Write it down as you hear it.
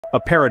a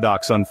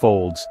paradox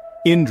unfolds.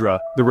 Indra,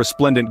 the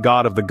resplendent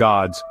god of the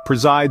gods,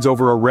 presides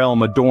over a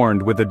realm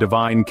adorned with a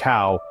divine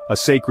cow, a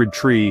sacred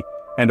tree,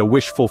 and a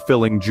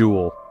wish-fulfilling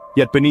jewel.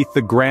 Yet beneath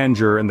the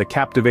grandeur and the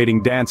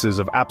captivating dances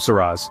of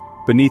apsaras,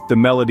 beneath the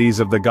melodies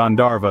of the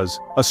gandharvas,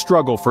 a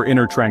struggle for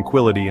inner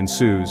tranquility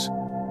ensues.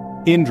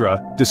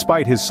 Indra,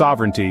 despite his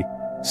sovereignty,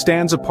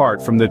 stands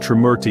apart from the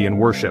Trimurti in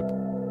worship.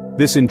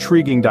 This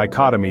intriguing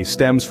dichotomy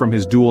stems from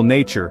his dual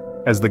nature,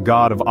 as the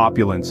god of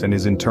opulence and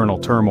his internal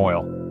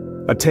turmoil.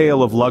 A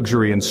tale of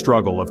luxury and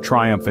struggle, of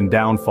triumph and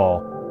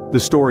downfall, the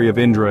story of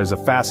Indra is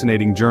a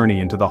fascinating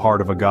journey into the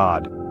heart of a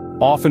god.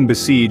 Often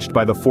besieged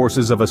by the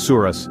forces of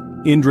asuras,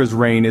 Indra's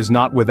reign is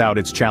not without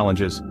its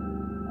challenges.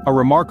 A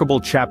remarkable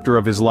chapter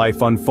of his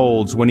life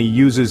unfolds when he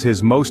uses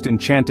his most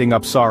enchanting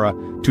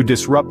apsara to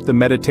disrupt the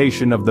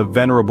meditation of the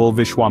venerable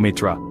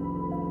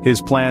Vishwamitra.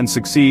 His plan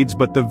succeeds,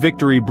 but the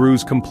victory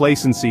brews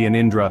complacency in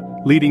Indra,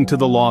 leading to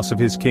the loss of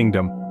his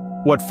kingdom.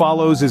 What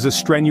follows is a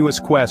strenuous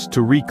quest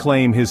to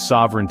reclaim his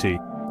sovereignty,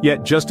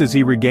 yet just as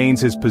he regains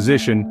his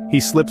position, he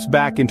slips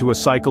back into a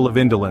cycle of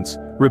indolence,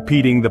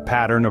 repeating the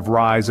pattern of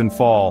rise and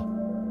fall.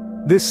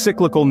 This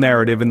cyclical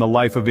narrative in the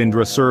life of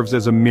Indra serves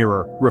as a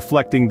mirror,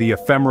 reflecting the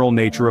ephemeral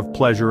nature of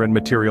pleasure and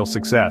material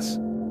success.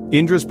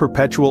 Indra's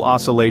perpetual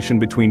oscillation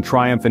between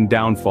triumph and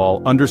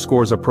downfall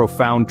underscores a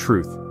profound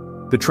truth: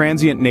 the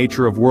transient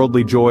nature of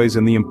worldly joys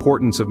and the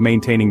importance of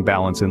maintaining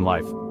balance in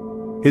life.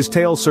 His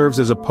tale serves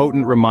as a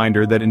potent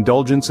reminder that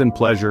indulgence and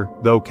pleasure,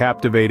 though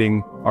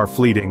captivating, are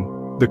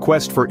fleeting. The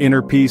quest for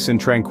inner peace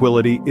and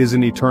tranquility is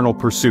an eternal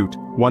pursuit,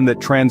 one that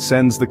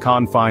transcends the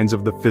confines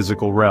of the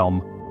physical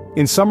realm.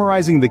 In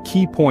summarizing the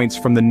key points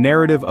from the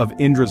narrative of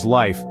Indra's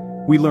life,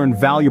 we learn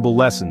valuable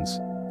lessons.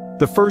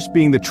 The first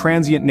being the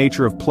transient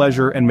nature of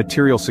pleasure and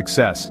material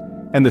success,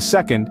 and the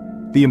second,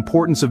 the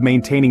importance of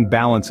maintaining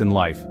balance in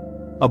life.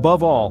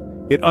 Above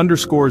all, it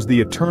underscores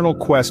the eternal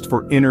quest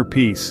for inner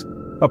peace,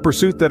 a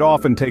pursuit that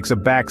often takes a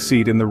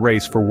backseat in the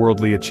race for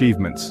worldly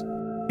achievements.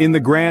 In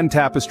the grand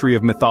tapestry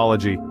of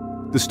mythology,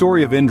 the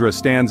story of Indra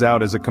stands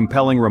out as a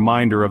compelling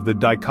reminder of the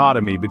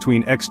dichotomy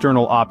between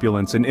external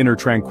opulence and inner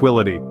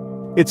tranquility.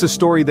 It's a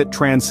story that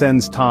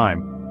transcends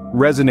time,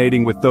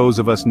 resonating with those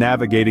of us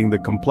navigating the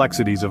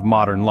complexities of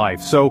modern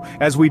life. So,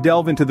 as we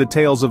delve into the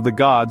tales of the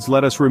gods,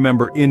 let us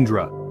remember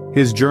Indra,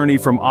 his journey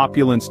from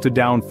opulence to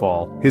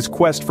downfall, his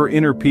quest for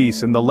inner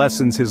peace, and the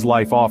lessons his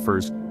life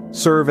offers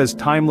serve as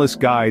timeless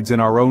guides in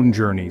our own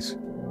journeys.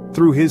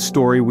 Through his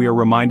story, we are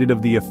reminded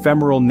of the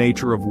ephemeral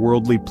nature of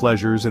worldly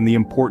pleasures and the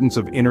importance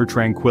of inner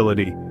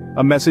tranquility,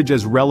 a message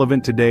as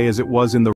relevant today as it was in the